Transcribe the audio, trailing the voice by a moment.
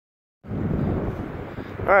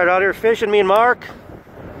Alright, out here fishing, me and Mark.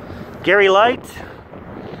 Gary Lite.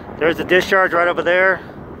 There's the discharge right over there.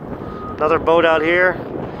 Another boat out here.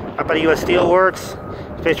 Up at US Steel Works.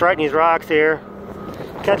 Fish right in these rocks here.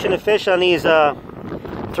 Catching the fish on these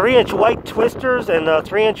 3-inch white twisters and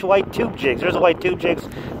 3-inch white tube jigs. There's a white tube jigs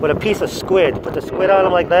with a piece of squid. Put the squid on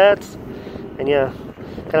them like that. And you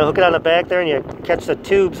kind of hook it on the back there and you catch the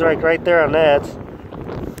tubes right there on that.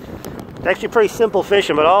 It's actually pretty simple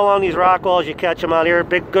fishing, but all along these rock walls you catch them out here.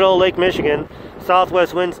 Big good old Lake Michigan.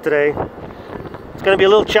 Southwest winds today. It's going to be a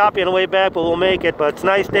little choppy on the way back, but we'll make it. But it's a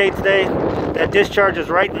nice day today. That discharge is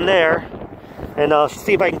right in there. And I'll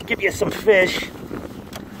see if I can give you some fish.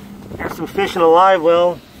 There's some fish in the live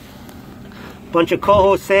well. Bunch of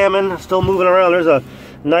coho salmon still moving around. There's a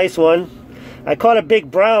nice one. I caught a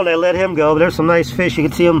big brown. I let him go. But there's some nice fish. You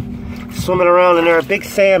can see them swimming around in there. A big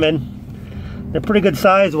salmon. They're pretty good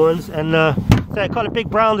sized ones. And I caught a big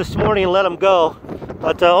brown this morning and let them go.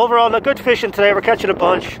 But overall, not good fishing today. We're catching a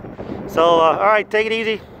bunch. So, all right, take it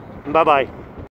easy. Bye-bye.